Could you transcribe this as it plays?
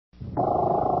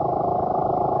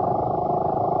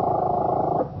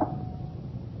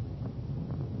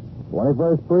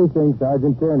"21st Precinct,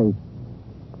 Sergeant Tierney."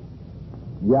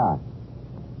 "Yeah.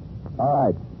 All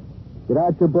right. Get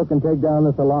out your book and take down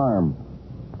this alarm.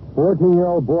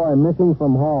 14-year-old boy missing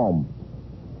from home.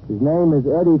 His name is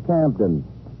Eddie Campton."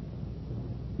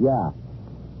 "Yeah.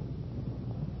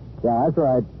 Yeah, that's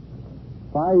right.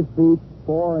 5 feet,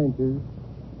 4 inches.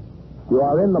 You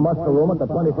are in the muster room at the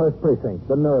 21st Precinct,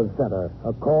 the nerve center.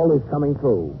 A call is coming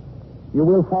through. You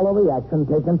will follow the action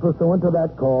taken pursuant to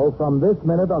that call from this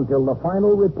minute until the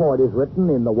final report is written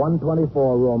in the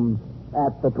 124 room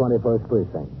at the 21st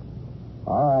Precinct.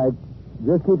 All right.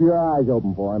 Just keep your eyes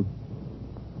open for him.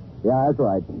 Yeah, that's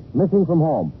right. Missing from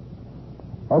home.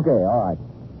 Okay, all right.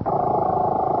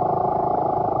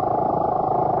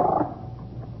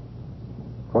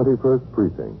 "21st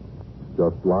Precinct.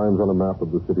 Just lines on a map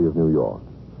of the city of New York.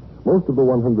 Most of the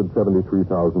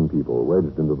 173,000 people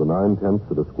wedged into the 9/10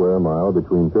 of a square mile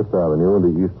between Fifth Avenue and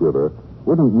the East River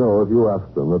wouldn't know if you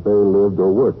asked them that they lived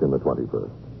or worked in the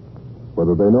 21st.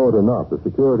 Whether they know it or not, the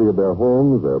security of their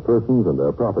homes, their persons, and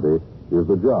their property is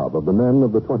the job of the men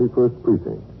of the 21st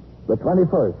Precinct. The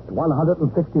 21st,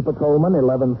 160 patrolmen,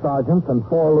 11 sergeants, and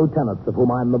 4 lieutenants, of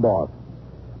whom I'm the boss.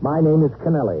 My name is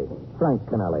Kennelly, Frank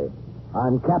Kennelly.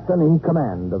 I'm captain in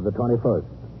command of the 21st.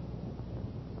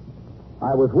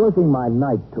 I was working my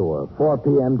night tour, 4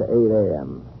 p.m. to 8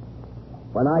 a.m.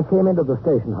 When I came into the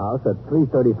station house at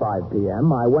 3:35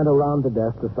 p.m., I went around the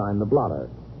desk to sign the blotter.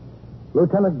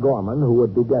 Lieutenant Gorman, who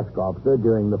would be desk officer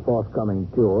during the forthcoming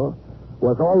tour,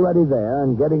 was already there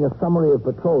and getting a summary of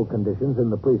patrol conditions in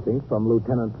the precinct from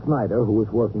Lieutenant Snyder, who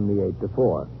was working the 8 to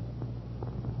 4.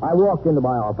 I walked into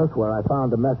my office where I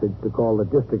found a message to call the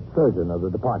district surgeon of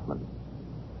the department.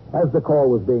 As the call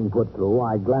was being put through,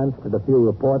 I glanced at a few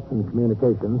reports and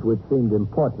communications which seemed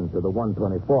important to the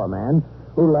 124 man,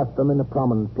 who left them in a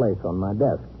prominent place on my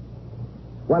desk.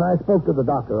 When I spoke to the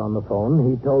doctor on the phone,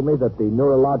 he told me that the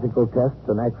neurological tests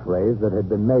and x-rays that had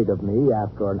been made of me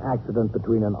after an accident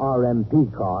between an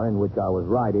RMP car in which I was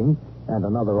riding and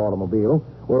another automobile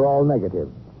were all negative.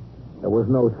 There was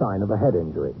no sign of a head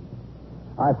injury.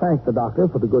 I thanked the doctor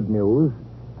for the good news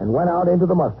and went out into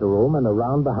the muster room and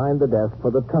around behind the desk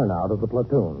for the turnout of the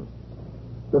platoon.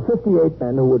 The 58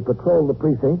 men who would patrol the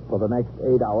precinct for the next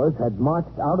 8 hours had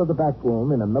marched out of the back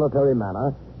room in a military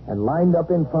manner and lined up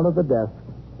in front of the desk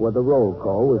where the roll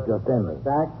call was just ending.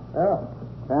 Stack. Yeah.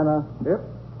 Hannah. Yep.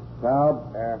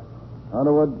 Taub. Yeah.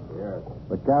 Underwood. Yes.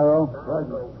 Vaccaro.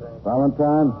 Present.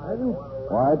 Valentine. Present.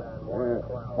 White. Yes.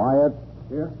 Wyatt.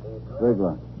 Yes.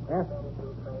 Ziegler. Yes.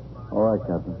 All right,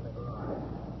 Captain.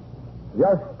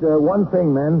 Just one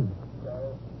thing, men.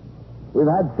 We've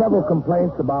had several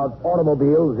complaints about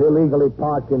automobiles illegally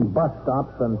parked in bus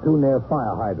stops and too near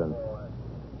fire hydrants.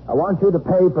 I want you to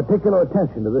pay particular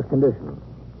attention to this condition.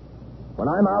 When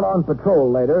I'm out on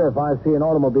patrol later, if I see an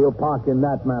automobile parked in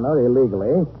that manner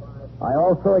illegally, I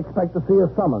also expect to see a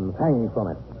summons hanging from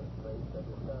it.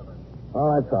 All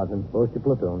right, Sergeant. Post your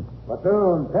platoon.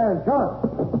 Platoon, 10, shot.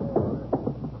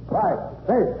 Right,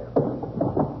 face.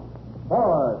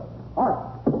 Forward. March.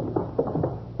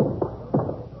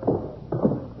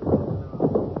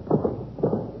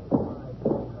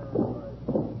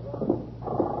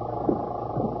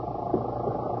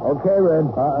 Okay, Red.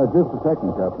 Just a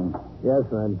second, Captain. Yes,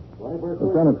 Red.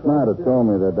 Lieutenant Snyder told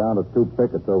me they're down to 2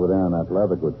 pickets over there in that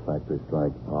leather goods factory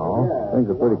strike. Oh? Yeah. Things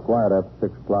are pretty quiet after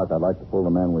 6 o'clock. I'd like to pull the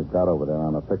men we've got over there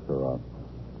on a fixer route.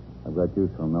 I've got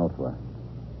use for them elsewhere.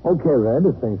 Okay, Red,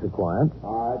 if things are quiet.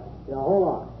 All right. Now, hold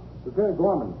on. Lieutenant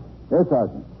Gorman, Yes,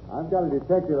 Sergeant. I've got a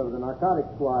detective of the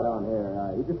narcotics squad on here.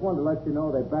 He just wanted to let you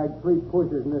know they bagged 3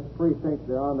 pushers in this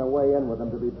precinct. They're on their way in with them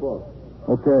to be booked.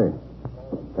 Okay.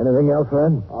 Anything else,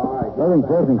 Red? All right. Nothing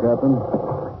pressing, Captain.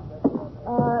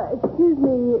 Excuse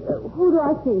me, who do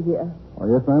I see here? Oh,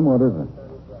 yes, ma'am. What is it?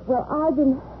 Well, I've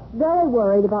been very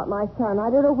worried about my son. I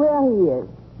don't know where he is.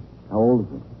 How old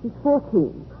is he? He's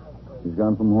 14. He's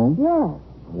gone from home? Yes.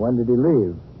 When did he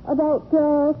leave? About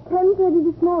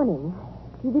 10:30 this morning.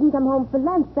 He didn't come home for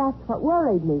lunch. That's what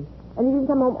worried me. And he didn't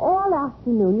come home all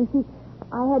afternoon. You see,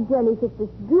 I had Jenny fix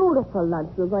this beautiful lunch.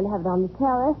 We were going to have it on the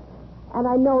terrace. And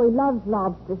I know he loves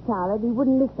lobster salad. He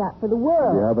wouldn't miss that for the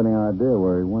world. Do you have any idea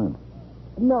where he went?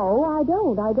 No, I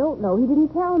don't. I don't know. He didn't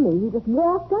tell me. He just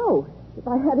walked out. If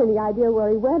I had any idea where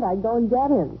he went, I'd go and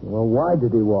get him. Well, why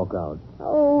did he walk out?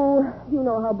 Oh, you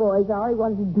know how boys are. He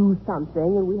wanted to do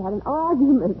something, and we had an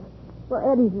argument. Well,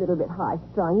 Eddie's a little bit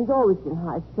high-strung. He's always been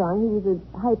high-strung. He was a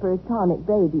hypertonic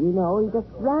baby, you know. He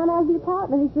just ran out of the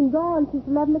apartment. He's been gone since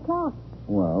 11 o'clock.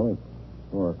 Well, it's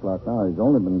 4 o'clock now. He's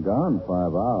only been gone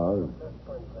 5 hours.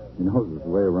 He knows his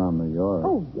way around New York.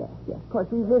 Oh, yes. Of course,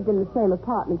 we've lived in the same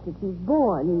apartment since he was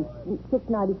born. He's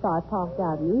 695 Park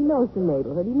Avenue. He knows the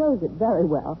neighborhood. He knows it very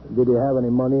well. Did he have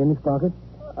any money in his pocket?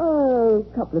 Oh,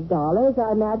 a couple of dollars.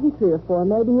 I imagine 3 or 4.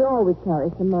 Maybe he always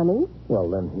carries some money.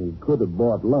 Well, then he could have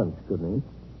bought lunch, couldn't he?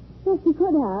 Yes, he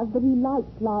could have, but he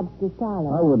likes lobster salad.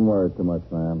 I wouldn't worry too much,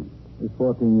 ma'am. He's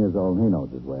 14 years old and he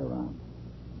knows his way around.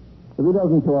 If he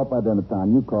doesn't show up by dinner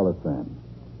time, you call us then.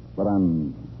 But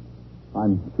I'm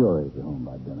sure he'll be home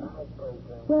by dinner.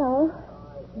 Well,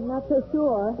 I'm not so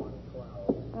sure.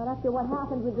 Not after what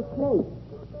happened with the snake.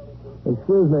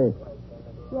 Excuse me.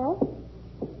 Yes?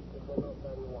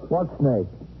 What snake?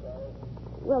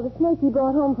 Well, the snake he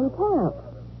brought home from camp.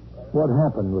 What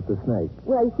happened with the snake?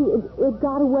 Well, you see, it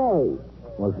got away.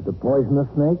 Was it a poisonous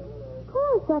snake? Of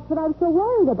course, that's what I'm so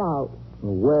worried about.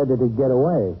 Well, where did it get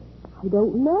away? I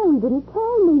don't know. He didn't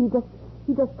tell me.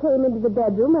 He just came into the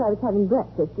bedroom when I was having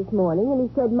breakfast this morning, and he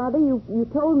said, Mother, you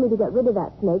told me to get rid of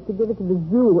that snake, to give it to the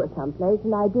zoo or someplace,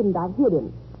 and I didn't. I hid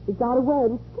him. It got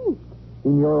away and escaped.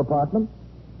 In your apartment?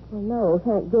 Well, no,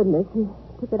 thank goodness. He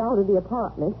took it out of the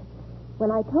apartment. When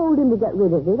I told him to get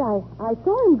rid of it, I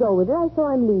saw him go with it. I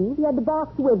saw him leave. He had the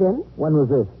box with him. When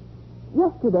was this?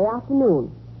 Yesterday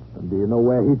afternoon. And do you know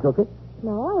where he took it?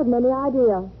 No, I haven't any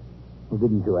idea. Well,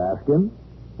 didn't you ask him?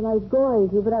 Well, I was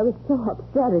going to, but I was so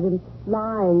upset at him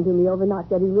lying to me over not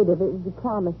getting rid of it as he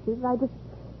promised to. I just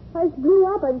blew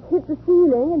up. I just hit the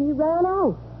ceiling, and he ran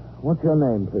out. What's your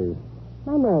name, please?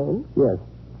 My name? Yes.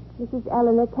 Mrs.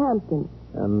 Eleanor Campton.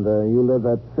 And you live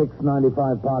at 695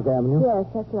 Park Avenue? Yes,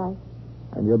 that's right.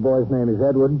 And your boy's name is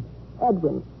Edward?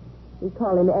 Edwin. We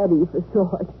call him Eddie for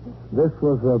short. This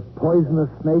was a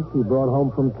poisonous snake he brought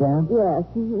home from camp? Yes.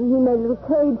 He made a little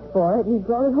cage for it, and he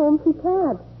brought it home from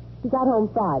camp. He got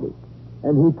home Friday.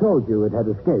 And he told you it had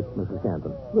escaped, Mrs.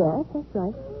 Campton? Yes, that's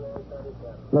right.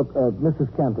 Look,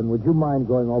 Mrs. Campton, would you mind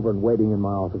going over and waiting in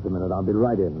my office a minute? I'll be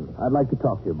right in. I'd like to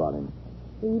talk to you about him.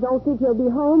 You don't think he'll be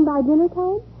home by dinner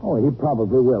time? Oh, he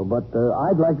probably will, but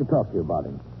I'd like to talk to you about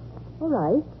him. All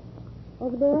right.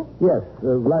 Over there? Yes,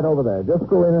 right over there. Just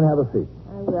go in and have a seat.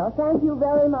 I will. Thank you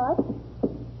very much.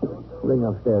 Ring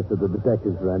upstairs to the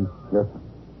detective's friend. Yes.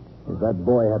 If that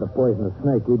boy had a poisonous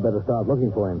snake, we'd better start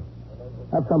looking for him.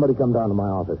 Have somebody come down to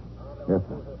my office. Yes,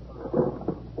 sir.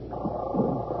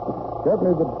 Get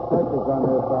me the detectives on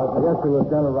there, Sergeant. Yes, sir,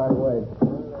 Lieutenant, right away.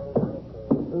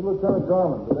 This is Lieutenant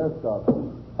Gorman, the desk officer.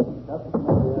 That's the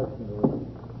somebody asking to read.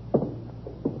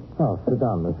 Oh, sit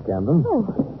down, Miss Campton. Oh,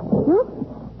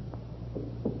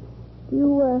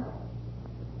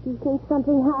 do you think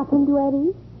something happened to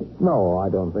Eddie? No, I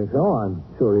don't think so. I'm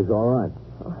sure he's all right.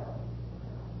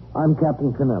 I'm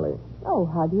Captain Kennelly. Oh,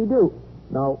 how do you do?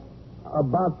 Now,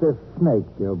 about this snake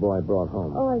your boy brought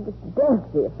home. Oh, I'm just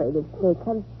deathly afraid of snakes.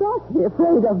 I'm deathly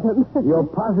afraid of them. You're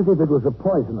positive it was a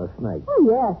poisonous snake? Oh,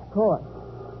 yes, of course.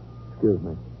 Excuse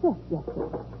me. Yes.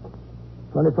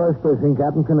 21st Precinct,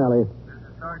 Captain Kennelly. This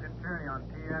is Sergeant Tierney on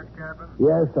TS cabin.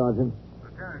 Yes, Sergeant.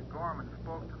 Lieutenant Gorman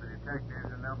spoke to the detectives,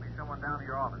 and there'll be someone down to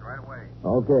your office right away.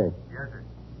 Okay. Yes, sir.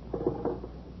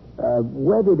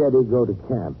 Where did Eddie go to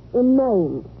camp? In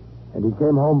Maine. And he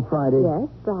came home Friday? Yes,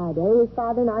 Friday. His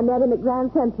father and I met him at Grand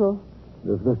Central.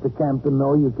 Does Mr. Campton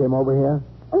know you came over here?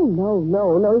 Oh, no.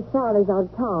 His father's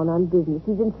out of town on business.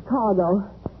 He's in Chicago.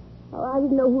 Well, I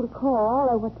didn't know who to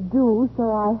call or what to do, so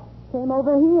I came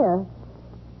over here.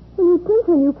 Well, you'd think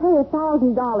when you pay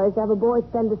 $1,000 to have a boy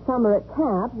spend the summer at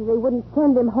camp, they wouldn't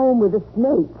send him home with a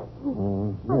snake.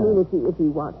 Yeah. I mean, if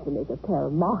he wants to make a pair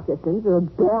of moccasins or a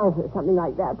belt or something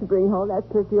like that to bring home, that's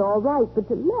perfectly all right. But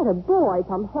to let a boy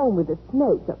come home with a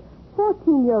snake, a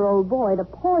 14-year-old boy, and a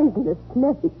poisonous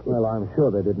snake. Well, I'm sure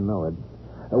they didn't know it.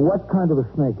 What kind of a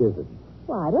snake is it?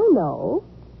 Well, I don't know.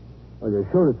 Well,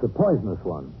 you're sure it's a poisonous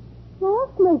one?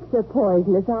 Well, snakes are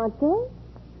poisonous, aren't they?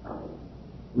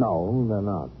 No, they're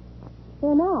not.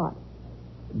 They're not.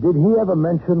 Did he ever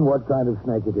mention what kind of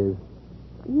snake it is?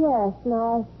 Yes,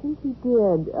 no, I think he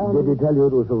did. Did he tell you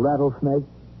it was a rattlesnake?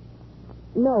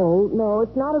 No,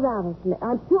 it's not a rattlesnake.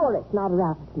 I'm sure it's not a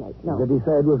rattlesnake, no. Did he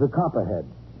say it was a copperhead?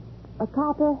 A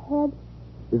copperhead?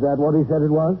 Is that what he said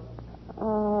it was?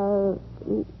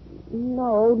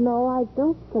 No, I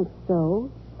don't think so.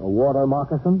 A water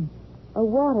moccasin? A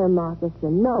water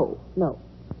moccasin, no.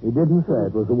 He didn't say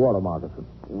it was a water moccasin.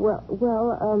 Well,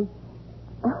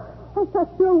 I'm not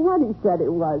sure what he said it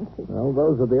was. Well,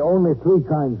 those are the only 3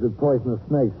 kinds of poisonous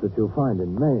snakes that you'll find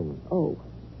in Maine. Oh.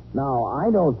 Now, I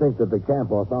don't think that the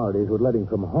camp authorities would let him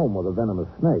come home with a venomous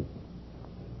snake.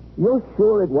 You're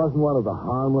sure it wasn't one of the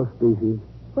harmless species?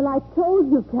 Well, I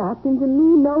told you, Captain, to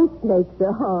me no snakes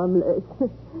are harmless.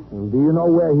 Do you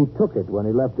know where he took it when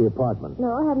he left the apartment?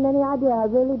 No, I haven't any idea. I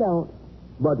really don't.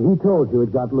 But he told you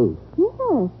it got loose.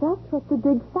 Yes, that's what the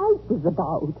big fight was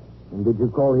about. And did you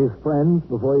call his friends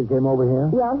before he came over here?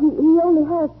 Well, he only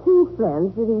has 2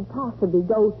 friends that he'd possibly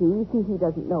go to. You see, he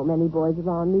doesn't know many boys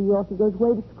around New York. He goes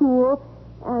away to school,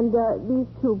 and these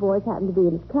 2 boys happen to be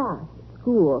in his class at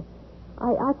school.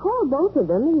 I called both of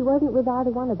them. He wasn't with either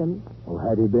one of them. Well,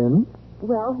 had he been?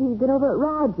 Well, he'd been over at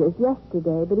Roger's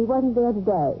yesterday, but he wasn't there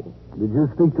today. Did you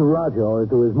speak to Roger or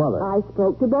to his mother? I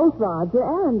spoke to both Roger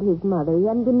and his mother. He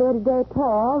hadn't been there today at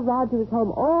all. Roger was home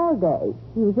all day.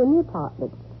 He was in the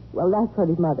apartment. Well, that's what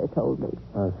his mother told me.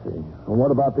 I see. And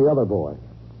what about the other boy?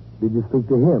 Did you speak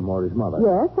to him or his mother?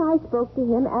 Yes, I spoke to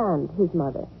him and his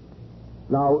mother.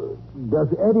 Now, does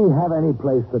Eddie have any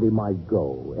place that he might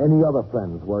go? Any other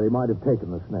friends where he might have taken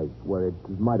the snake, where it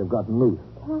might have gotten loose?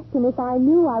 Captain, if I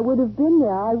knew I would have been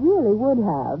there, I really would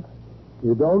have.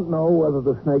 You don't know whether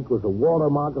the snake was a water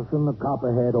moccasin, a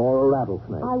copperhead, or a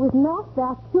rattlesnake? I was not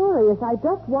that curious. I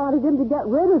just wanted him to get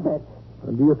rid of it.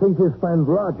 And do you think his friend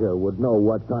Roger would know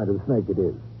what kind of snake it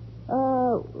is?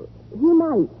 He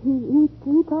might.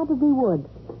 He probably would.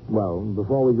 Well,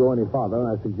 before we go any farther,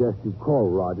 I suggest you call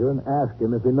Roger and ask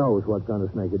him if he knows what kind of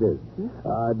snake it is.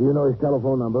 Do you know his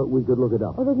telephone number? We could look it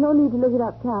up. Oh, there's no need to look it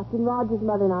up, Captain. Roger's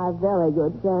mother and I are very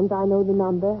good friends. I know the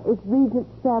number. It's Regent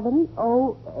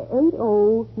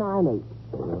 78098.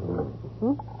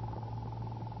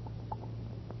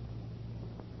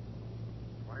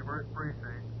 21st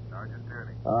Precinct, Sergeant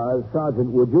Tierney.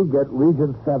 Sergeant, would you get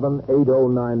Regent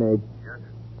 78098? Yes, sir.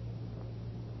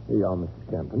 Here you are, Mrs.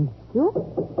 Campton. Sure.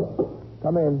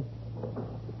 Come in.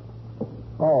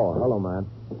 Oh, hello, man.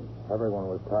 Everyone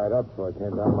was tied up, so I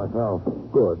came down myself.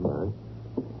 Good, man.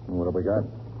 What have we got?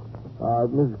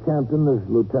 Mrs. Campton, this is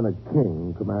Lieutenant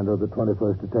King, commander of the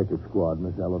 21st Detective Squad,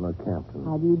 Miss Eleanor Campton.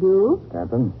 How do you do?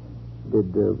 Captain?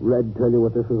 Did Red tell you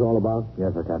what this was all about?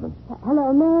 Yes, sir, Captain.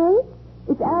 Hello, Mary.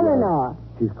 It's Eleanor.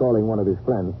 She's calling one of his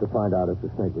friends to find out if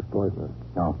the snake was poisonous.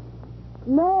 No.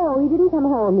 No, he didn't come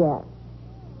home yet.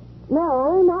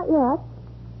 No, not yet.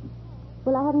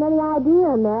 Well, I haven't any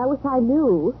idea, Mary. I wish I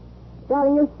knew.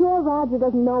 Darling, you're sure Roger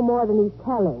doesn't know more than he's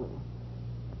telling?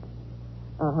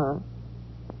 Uh-huh.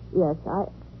 Yes, I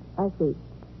see.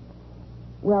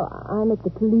 Well, I'm at the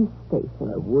police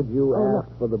station. Would you Oh, ask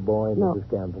for the boy, No. Mrs.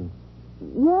 Campton?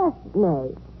 Yes,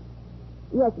 May.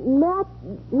 Yes, may I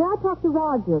talk to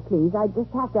Roger, please? I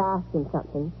just have to ask him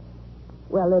something.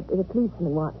 Well, the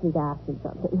policeman wants me to ask him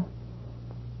something.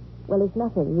 Well, it's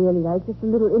nothing, really. It's just a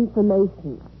little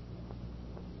information.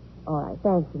 All right,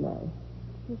 thank you, Mary.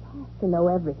 He has to know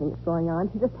everything that's going on.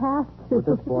 He just has to. Would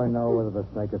this boy know whether the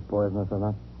snake is poisonous or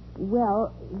not?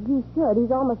 Well, he should.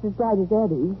 He's almost as bright as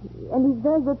Eddie. And he's a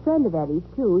very good friend of Eddie's,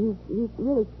 too. He's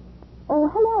really... Oh,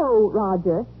 hello,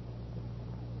 Roger.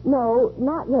 No,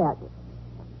 not yet.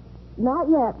 Not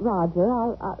yet, Roger.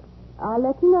 I'll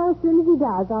let you know as soon as he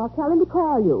does. I'll tell him to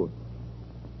call you.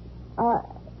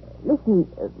 Listen,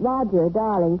 Roger,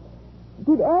 darling,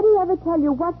 did Eddie ever tell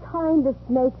you what kind of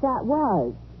snake that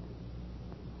was?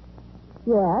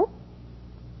 Yes?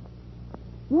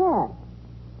 Yes.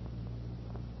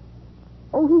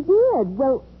 Oh, he did?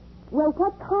 Well,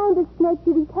 what kind of snake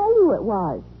did he tell you it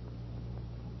was?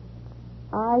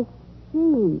 I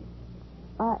see.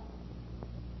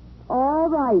 All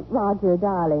right, Roger,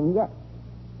 darling. Yes.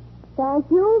 Thank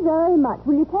you very much.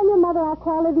 Will you tell your mother I'll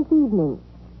call her this evening?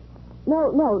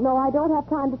 No, I don't have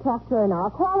time to talk to her now.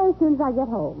 I'll call her as soon as I get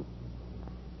home.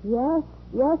 Yes,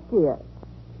 dear.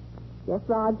 Yes,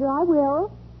 Roger, I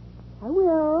will.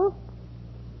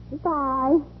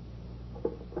 Goodbye.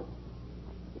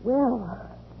 Well...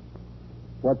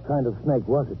 What kind of snake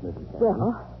was it, Mrs. Campton?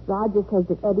 Well, Roger says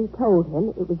that Eddie told him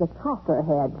it was a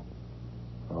copperhead.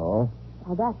 Oh?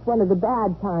 Now, that's one of the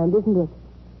bad kind, isn't it?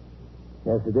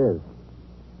 Yes, it is.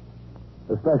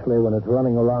 Especially when it's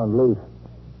running around loose.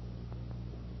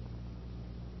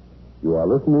 You are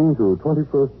listening to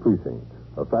 21st Precinct,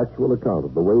 a factual account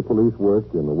of the way police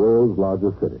work in the world's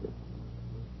largest city.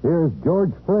 Here's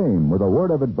George Frame with a word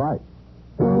of advice.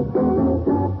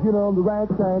 Get on the right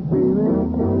track, baby.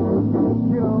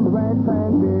 Get on the right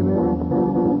track, baby.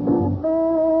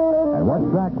 And what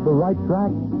track's the right track?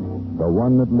 The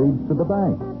one that leads to the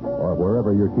bank, or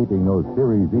wherever you're keeping those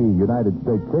Series E United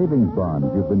States savings bonds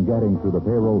you've been getting through the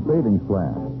payroll savings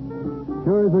plan.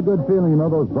 Sure is a good feeling to know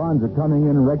those bonds are coming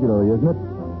in regularly, isn't it?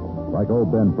 Like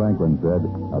old Ben Franklin said,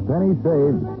 a penny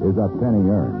saved is a penny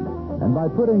earned. And by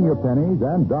putting your pennies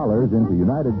and dollars into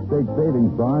United States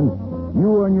savings bonds, you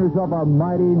earn yourself a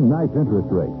mighty nice interest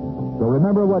rate. So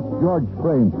remember what George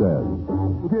Frame says.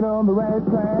 Get on the right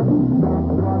track.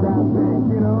 What I say,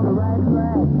 get on the right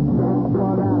track.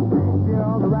 What I say, get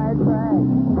on the right track.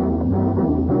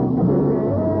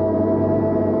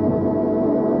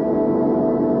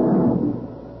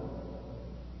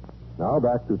 Now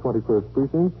back to 21st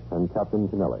Precinct and Captain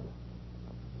Kennelly.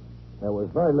 There was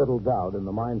very little doubt in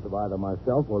the minds of either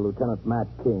myself or Lieutenant Matt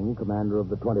King, commander of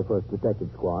the 21st Detective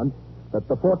Squad, that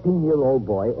the 14-year-old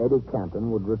boy, Eddie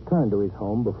Canton, would return to his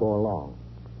home before long.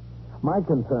 My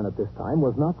concern at this time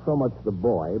was not so much the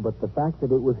boy, but the fact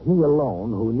that it was he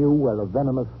alone who knew where a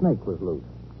venomous snake was loose.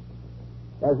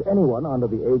 As anyone under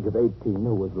the age of 18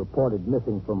 who was reported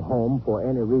missing from home for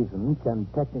any reason can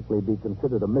technically be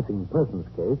considered a missing persons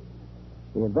case,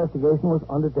 the investigation was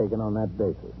undertaken on that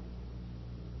basis.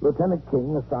 Lieutenant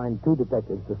King assigned 2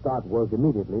 detectives to start work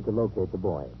immediately to locate the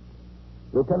boy.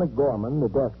 Lieutenant Gorman, the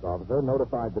desk officer,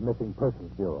 notified the Missing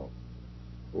Persons Bureau.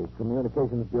 The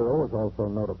Communications Bureau was also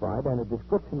notified, and a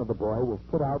description of the boy was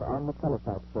put out on the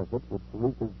teletype circuit, which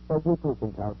reaches every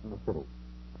precinct house in the city.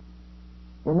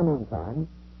 In the meantime,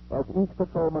 as each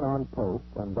patrolman on post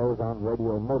and those on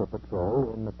radio motor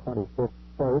patrol in the 25th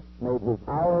First made his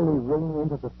hourly ring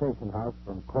into the station house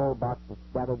from call boxes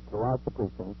scattered throughout the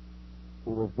precinct,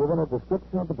 he was given a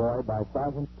description of the boy by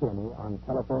Sergeant Tierney on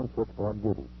telephone switchboard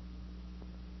duty.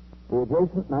 The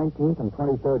adjacent 19th and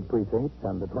 23rd precincts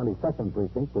and the 22nd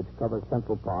precinct, which covers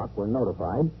Central Park, were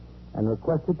notified and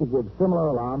requested to give similar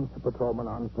alarms to patrolmen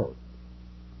on post.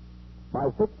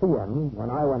 By 6 p.m., when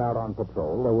I went out on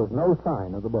patrol, there was no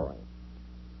sign of the boy.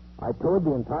 I toured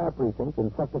the entire precinct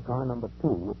in sector car number 2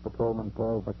 with Patrolman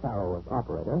Paul Vaccaro as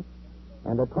operator,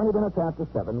 and at 20 minutes after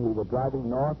 7, we were driving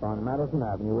north on Madison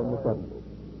Avenue in the 70s.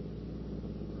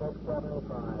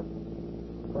 675,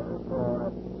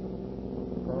 24,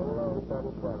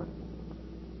 37.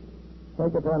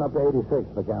 Take a turn up to 86,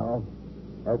 Vaccaro.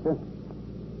 Yes, sir.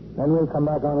 Then we'll come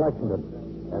back on Lexington.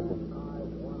 Yes, sir.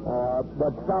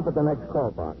 But stop at the next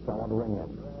call box. I want to ring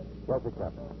in. Yes, sir,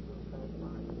 Captain.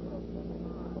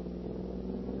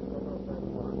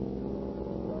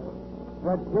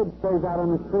 That kid stays out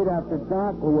on the street after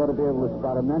dark. We ought to be able to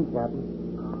spot him then, Captain.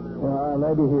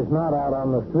 Maybe he's not out on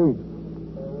the street.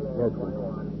 Yes, sir.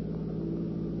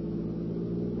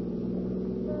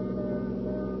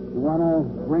 You want to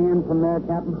ring in from there,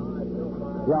 Captain?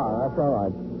 Yeah, that's all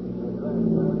right.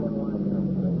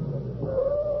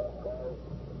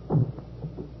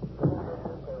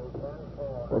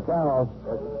 Vaccaro,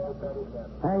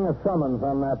 hang a summons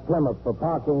on that Plymouth for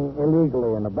parking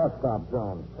illegally in the bus stop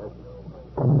zone.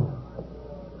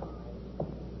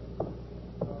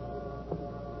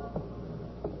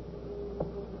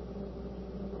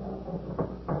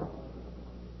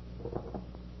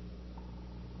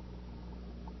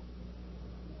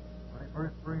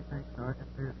 First precinct,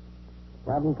 Sergeant Pierce.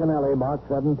 Captain Kennelly, Mark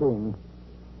 17.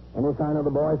 Any sign of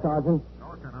the boy, Sergeant?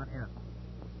 No, sir, not yet.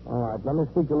 All right, let me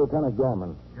speak to Lieutenant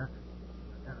Gorman. Yes, sir.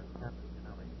 Lieutenant Captain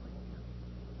Kennelly,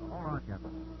 please. Hold on,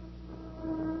 Captain.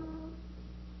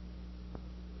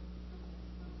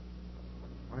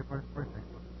 First precinct,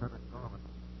 Lieutenant Gorman.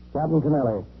 Captain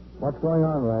Kennelly, what's going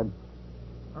on, Red?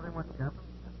 Nothing much, Captain.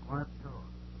 Just quiet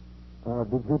tour.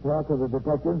 Did you talk to the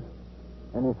detectives?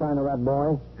 Any sign of that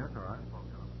boy? Yes, sir, I spoke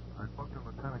to him. I spoke to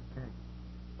Lieutenant King.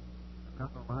 I've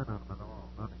got no line on him at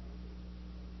all. Nothing.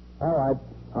 All right.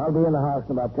 I'll be in the house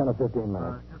in about 10 or 15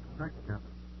 minutes. Just a second,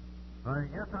 Captain.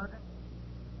 Yes, Sergeant?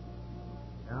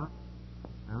 Yeah?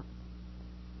 Yeah?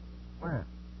 Where?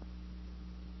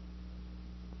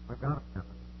 We've got him,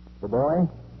 Captain. The boy?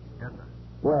 Yes, sir.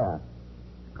 Where?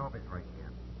 Jacoby's right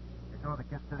here. You saw the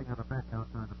kid sitting on a bench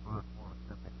outside the front wall at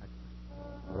 76th.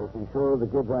 Is he sure of the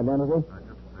kid's identity? Just a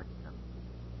second,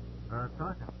 Captain.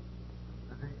 Sergeant,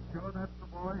 is he sure that's the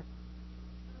boy?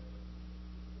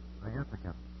 Yes, sir,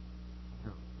 Captain.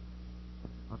 Sure.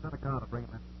 I'll send a car to bring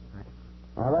him in.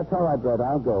 Oh, that's all right, Red.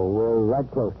 I'll go. We're right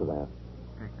close to there.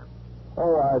 Okay, Captain.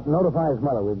 Oh, notify his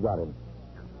mother we've got him.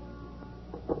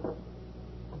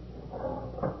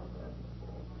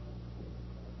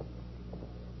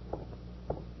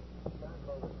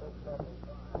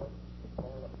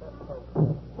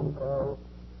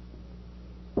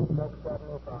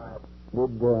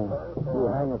 Did you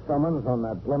hang a summons on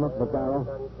that Plymouth, Vaccaro?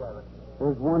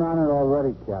 There's one on it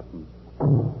already, Captain.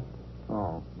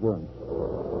 Oh, good.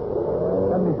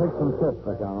 76 and 5th,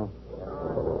 Vaccaro.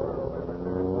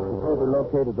 He said we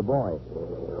located the boy.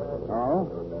 Oh?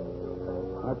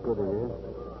 That's good to hear.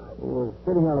 He was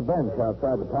sitting on a bench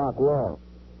outside the park wall.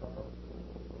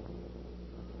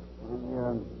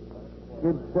 The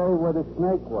kid say where the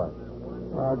snake was?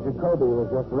 Jacoby was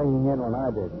just ringing in when I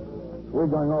did. We're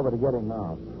going over to get him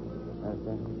now. Yes,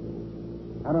 sir.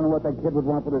 I don't know what that kid would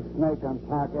want with a snake on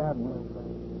Park Avenue.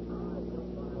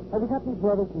 Have you got any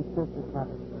brothers and sisters,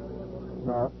 Papa?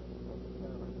 No.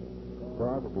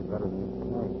 Dog would be better than a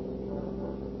snake.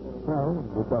 Well,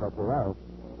 we thought it were out.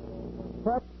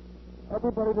 But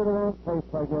everybody to their own place,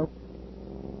 I guess.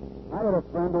 I had a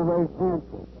friend who raised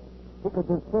hamsters. He could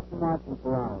just sit and watch them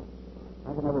for hours.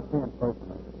 I could never see him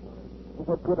personally. But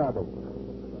what good are they?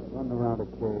 Running around a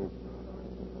cave.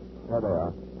 There they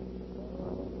are.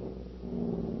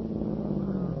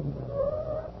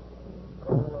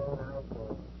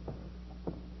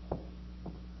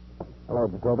 Hello,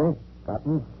 Jacoby.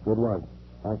 Cotton, good work.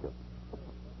 Thank you.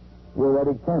 You're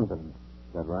Eddie Camden,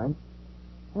 is that right?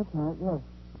 That's right, yes.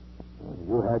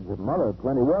 You had your mother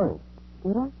plenty worried.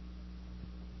 Did I?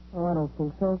 Oh, I don't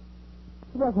think so.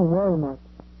 She doesn't worry much.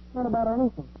 Not about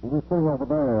anything. He was sitting over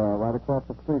there, right across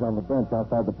the street on the bench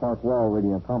outside the park wall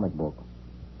reading a comic book.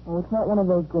 Oh, it's not one of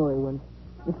those gory ones.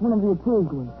 It's one of the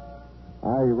approved ones.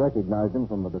 I recognized him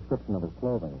from the description of his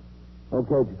clothing.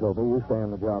 Okay, Jacoby, you stay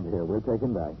on the job here. We'll take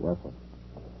him back. Yes, sir.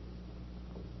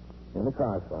 In the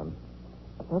car, son.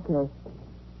 Okay.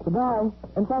 Goodbye,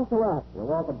 and thanks a lot. You're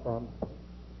welcome, son.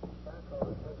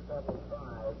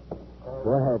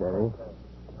 Go ahead, Eddie.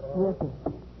 Yes, sir.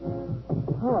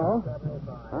 Hello.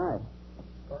 Hi.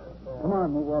 Come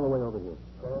on, move all the way over here.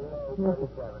 Yes,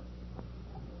 sir.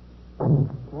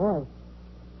 Boy,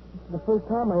 this is the first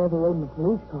time I ever rode in a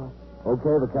police car.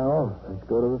 Okay, Vaccaro. Let's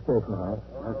go to the station house.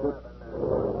 That's it.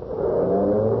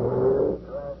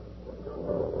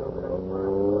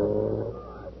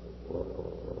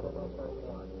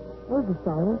 Where's the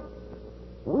siren?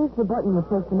 Where's the button that's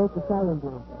supposed to make the siren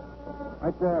blow?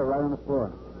 Right there, right on the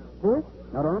floor. This?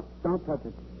 No, don't touch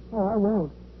it. Oh, I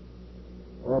won't.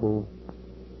 Eddie,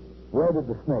 where did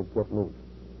the snake get loose?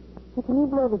 Hey, can you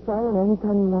blow the siren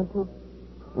anytime you want to?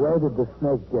 Where did the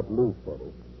snake get loose,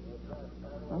 Eddie?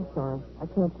 I'm sorry. I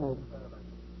can't tell you.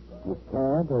 You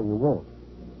can't or you won't?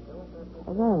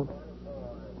 I won't.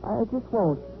 I just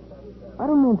won't. I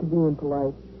don't mean to be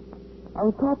impolite. I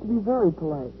was taught to be very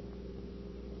polite.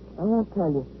 I won't tell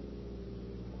you.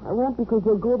 I won't because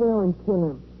they'll go there and kill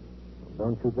him.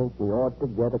 Don't you think we ought to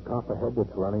get a copperhead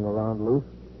that's running around loose?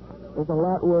 There's a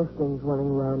lot worse things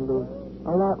running around loose.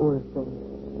 A lot worse things.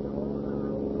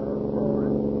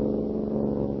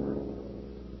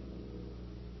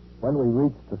 When we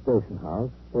reached the station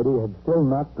house, Eddie had still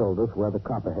not told us where the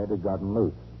copperhead had gotten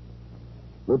loose.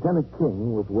 Lieutenant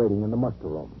King was waiting in the muster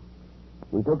room.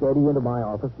 We took Eddie into my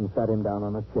office and sat him down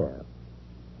on a chair.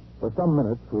 For some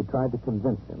minutes, we tried to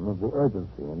convince him of the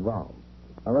urgency involved.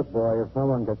 Now, look, boy, if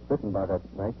someone gets bitten by that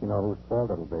snake, you know whose fault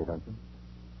it'll be, don't you?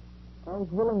 I was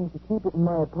willing to keep it in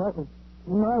my apartment,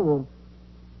 in my room.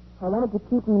 I wanted to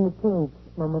keep him in the cage.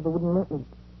 My mother wouldn't let me.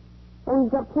 Oh,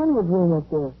 he's got plenty of room up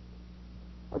there.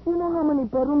 But do you know how many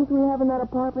bedrooms we have in that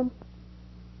apartment?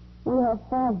 We have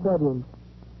 5 bedrooms.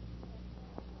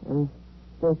 And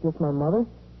there's just my mother,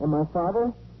 and my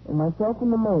father, and myself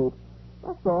and the maid.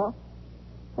 That's all.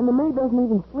 And the maid doesn't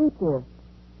even sleep there.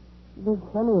 There's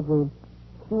plenty of room.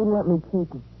 She wouldn't let me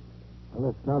keep him.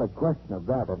 Well, it's not a question of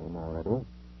that anymore, Eddie.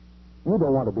 You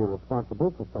don't want to be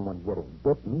responsible for someone getting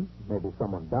bitten, maybe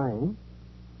someone dying.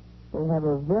 They have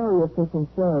a very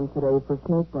efficient serum today for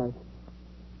snake bites.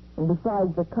 And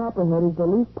besides, the copperhead is the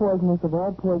least poisonous of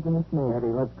all poisonous snakes.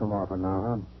 Eddie, let's come off it now,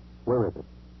 huh? Where is it?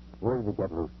 Where did it get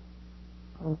loose?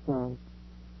 I'm sorry.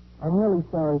 I'm really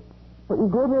sorry. But you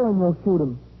go there and you'll shoot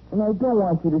him. And I don't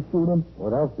want you to shoot him.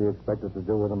 What else do you expect us to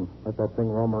do with him? Let that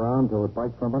thing roam around till it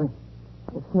bites somebody?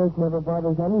 The snake never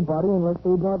bothers anybody unless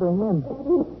they bother him.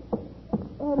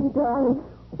 Eddie, darling,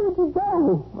 where'd you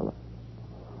go?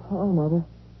 Hello, Mother.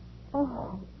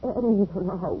 Oh, Eddie, you don't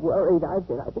know how worried I've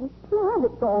been. I've been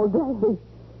frantic all day.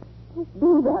 Don't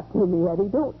do that to me, Eddie.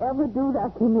 Don't ever do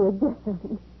that to me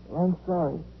again. I'm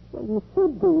sorry. Well, you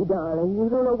should be, darling.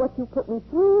 You don't know what you put me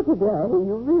through today.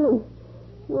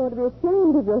 You ought to be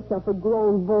ashamed of yourself, a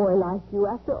grown boy like you,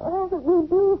 after all that we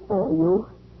do for you.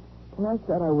 And I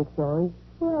said I was sorry.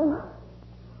 Well,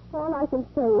 all I can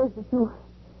say is that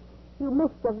you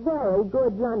missed a very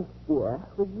good lunch, dear,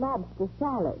 with lobster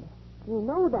salad. You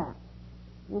know that.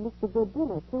 You missed a good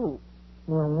dinner, too.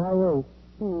 Well, I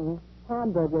ate.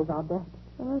 Hamburgers are best.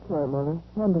 Oh, that's right, Mother.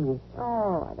 Hamburgers.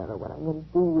 Oh, I don't know what I'm going to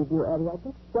do with you, Eddie. I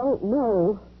just don't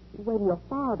know. When your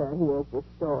father hears this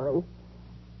story.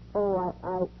 Oh,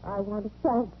 I want to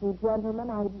thank you, gentlemen.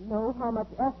 I know how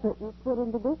much effort you put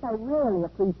into this. I really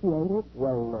appreciate it.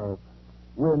 Well,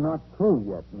 we're not through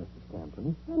yet, Mrs.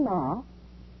 Campton. You're not?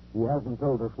 He hasn't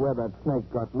told us where that snake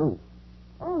got loose.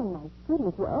 Oh, my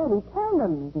goodness. Well, Eddie, tell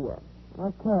them, dear.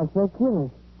 I can't. They'll kill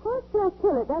it. Of course they'll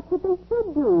kill it. That's what they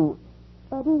should do.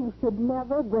 Eddie, you should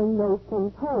never bring those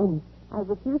things home. I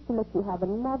refuse to let you have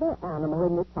another animal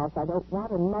in this house. I don't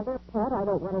want another pet. I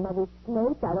don't want another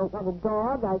snake. I don't want a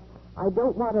dog. I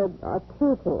don't want a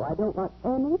turtle. I don't want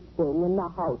anything in the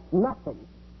house. Nothing.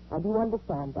 Now, do you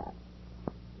understand that?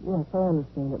 Yes, I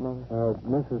understand it, Mother.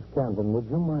 Mrs. Camden, would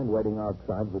you mind waiting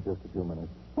outside for just a few minutes?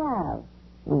 Well,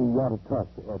 We want to talk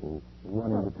to Eddie. We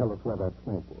want him to tell us where that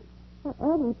snake is.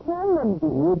 Eddie, tell them, dear.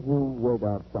 Would you wait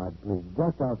outside, please?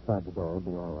 Just outside the door will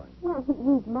be all right. Well,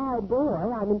 he's my boy.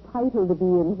 I'm entitled to be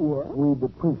in here. We'd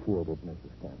appreciate it, Mrs.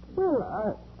 Camden. Well,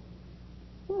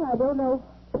 I don't know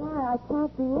why I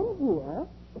can't be in here.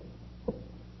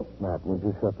 Matt, would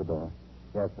you shut the door?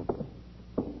 Yes, sir.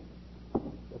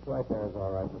 It's right there is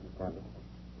all right, Mrs. Camden.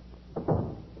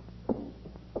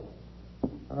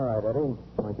 All right, Eddie.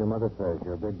 Like your mother says,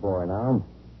 you're a big boy now.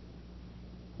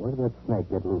 Where did that snake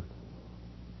get loose?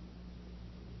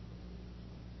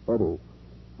 Eddie,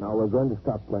 now we're going to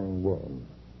stop playing games.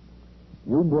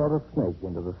 You brought a snake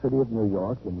into the city of New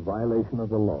York in violation of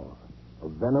the law. A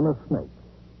venomous snake.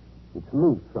 It's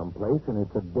loose someplace, and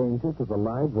it's a danger to the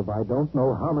lives of I don't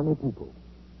know how many people.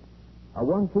 I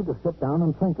want you to sit down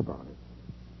and think about it.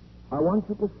 I want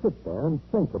you to sit there and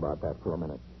think about that for a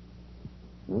minute.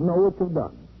 You know what you've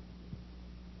done.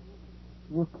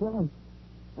 You kill him.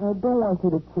 I don't want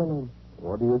you to kill him.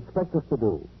 What do you expect us to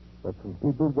do? Let some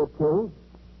people get killed?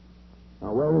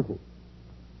 Now, where is he?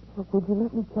 Look, would you let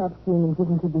me capture him and give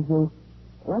him to the zoo?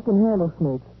 Well, I can handle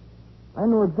snakes. I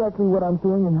know exactly what I'm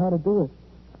doing and how to do it.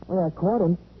 When I caught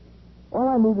him, all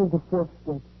I need is a fork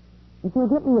stick. If you'll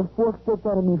get me a fork stick,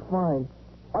 that'll be fine.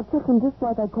 I'll trick him just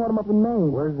like I caught him up in Maine.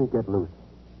 Where does he get loose?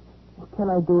 Can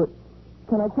I do it?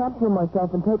 Can I capture him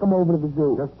myself and take him over to the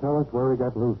zoo? Just tell us where he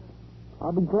got loose.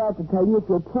 I'll be glad to tell you if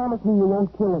you'll promise me you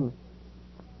won't kill him.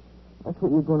 That's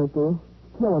what you're going to do.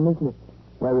 Kill him, isn't it?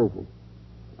 Where is he?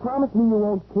 Promise me you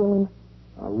won't kill him.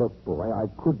 Now, look, boy, I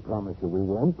could promise you we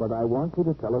won't, but I want you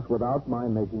to tell us without my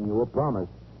making you a promise,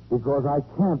 because I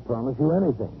can't promise you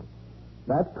anything.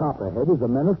 That Copperhead is a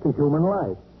menace to human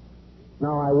life.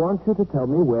 Now, I want you to tell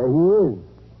me where he is.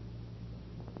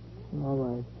 All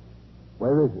right.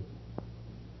 Where is he?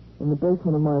 In the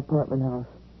basement of my apartment house.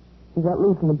 He got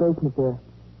loose in the basement there.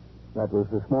 That was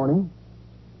this morning?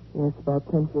 Yes, about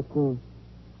 10:15.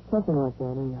 Something like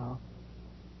that, anyhow.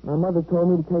 My mother told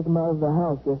me to take him out of the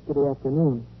house yesterday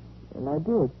afternoon. And I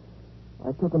did.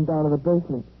 I took him down to the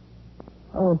basement.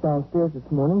 I went downstairs this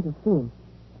morning to see him.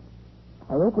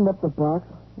 I opened up the box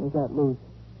and he got loose.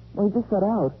 Well, he just got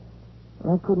out.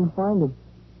 And I couldn't find him.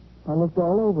 I looked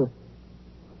all over.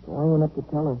 So I went up to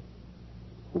tell her.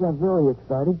 She got very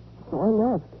excited, so I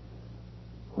left.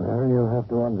 Well, you'll have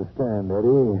to understand,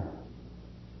 Eddie.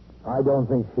 I don't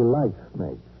think she likes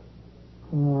snakes.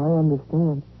 Yeah, I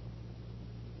understand.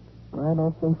 I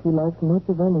don't think she likes much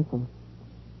of anything.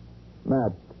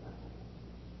 Matt,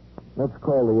 let's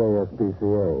call the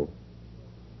ASPCA.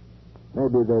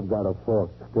 Maybe they've got a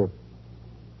forked stick.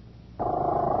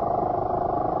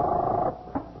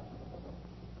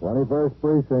 21st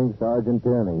Precinct, Sergeant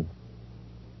Tierney.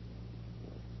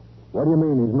 What do you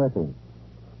mean he's missing?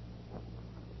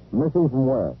 Missing from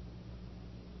where?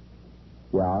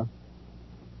 Yeah.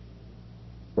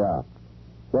 Yeah.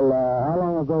 Well, how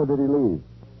long ago did he leave?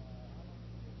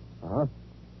 Uh-huh.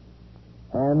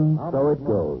 And so it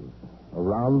goes.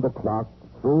 Around the clock,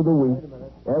 through the week,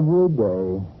 every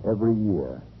day, every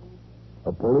year.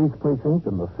 A police precinct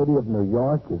in the city of New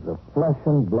York is a flesh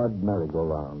and blood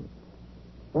merry-go-round.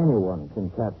 Anyone can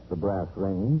catch the brass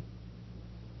ring,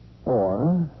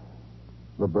 or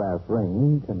the brass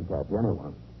ring can catch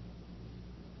anyone.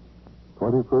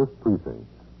 21st Precinct.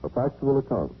 A factual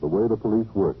account of the way the police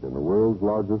work in the world's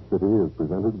largest city is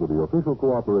presented with the official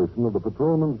cooperation of the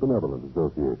Patrolmen's Benevolent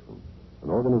Association, an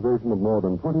organization of more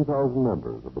than 20,000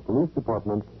 members of the Police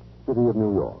Department, City of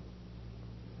New York.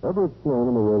 Everett Sloan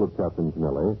in the role of Captain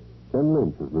Kennelly, Ken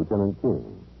Lynch as Lieutenant King.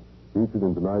 Featured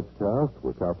in tonight's cast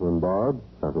were Catherine Bard,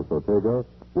 Santos Ortega,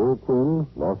 Will Quinn,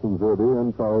 Lawson Zerby,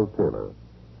 and Charles Taylor.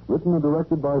 Written and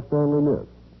directed by Stanley Niss.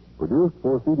 Produced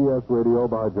for CBS Radio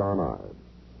by John Ives.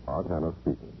 Art Hannah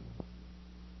speaking.